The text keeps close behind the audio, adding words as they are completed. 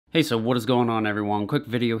Hey, so what is going on, everyone? Quick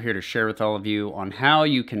video here to share with all of you on how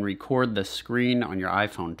you can record the screen on your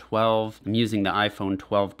iPhone 12. I'm using the iPhone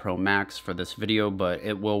 12 Pro Max for this video, but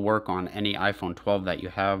it will work on any iPhone 12 that you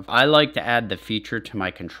have. I like to add the feature to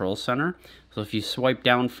my control center. So if you swipe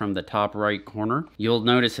down from the top right corner, you'll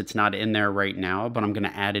notice it's not in there right now, but I'm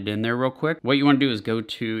gonna add it in there real quick. What you wanna do is go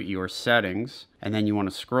to your settings, and then you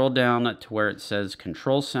wanna scroll down to where it says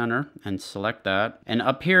Control Center and select that. And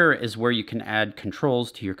up here is where you can add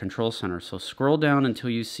controls to your control center. So scroll down until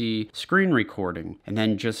you see screen recording, and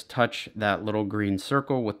then just touch that little green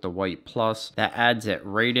circle with the white plus. That adds it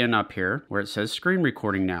right in up here where it says screen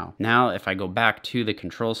recording now. Now, if I go back to the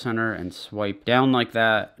control center and swipe down like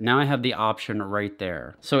that, now I have the option right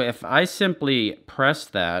there. So if I simply press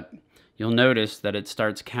that, you'll notice that it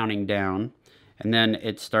starts counting down, and then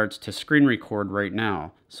it starts to screen record right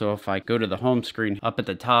now. So if I go to the home screen, up at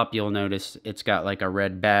the top, you'll notice it's got like a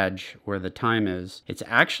red badge where the time is. It's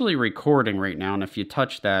actually recording right now, and if you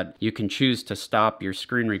touch that, you can choose to stop your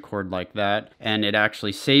screen record like that, and it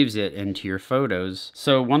actually saves it into your photos.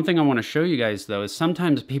 So one thing I want to show you guys though is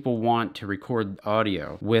sometimes people want to record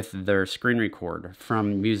audio with their screen record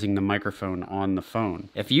from using the microphone on the phone.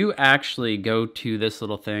 If you actually go to this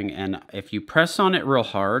little thing, and if you press on it real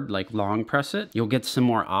hard, like long press it, you'll get some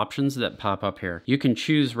more options that pop up here. You can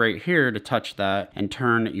choose right here to touch that and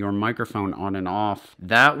turn your microphone on and off.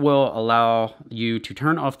 That will allow you to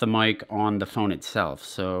turn off the mic on the phone itself.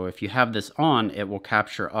 So if you have this on, it will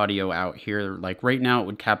capture audio out here. Like right now, it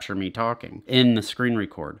would capture me talking in the screen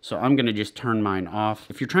record. So I'm gonna just turn mine off.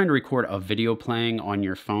 If you're trying to record a video playing on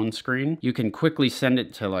your phone screen, you can quickly send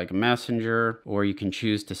it to like Messenger, or you can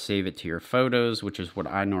choose to save it to your photos, which is what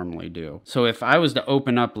I normally do. So if I was to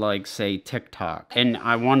open up like say TikTok and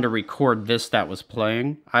I wanted to record this that was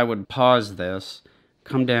playing, I would pause this,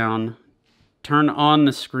 come down, turn on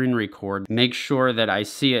the screen record, make sure that I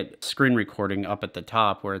see it screen recording up at the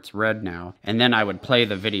top where it's red now, and then I would play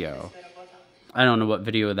the video. I don't know what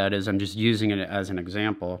video that is, I'm just using it as an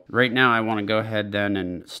example. Right now I want to go ahead then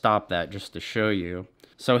and stop that just to show you.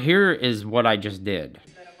 So here is what I just did.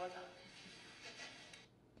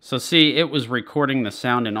 So see, it was recording the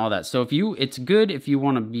sound and all that. So it's good if you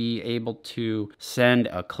want to be able to send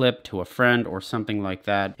a clip to a friend or something like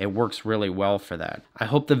that. It works really well for that. I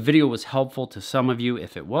hope the video was helpful to some of you.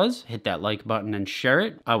 If it was, hit that like button and share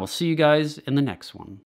it. I will see you guys in the next one.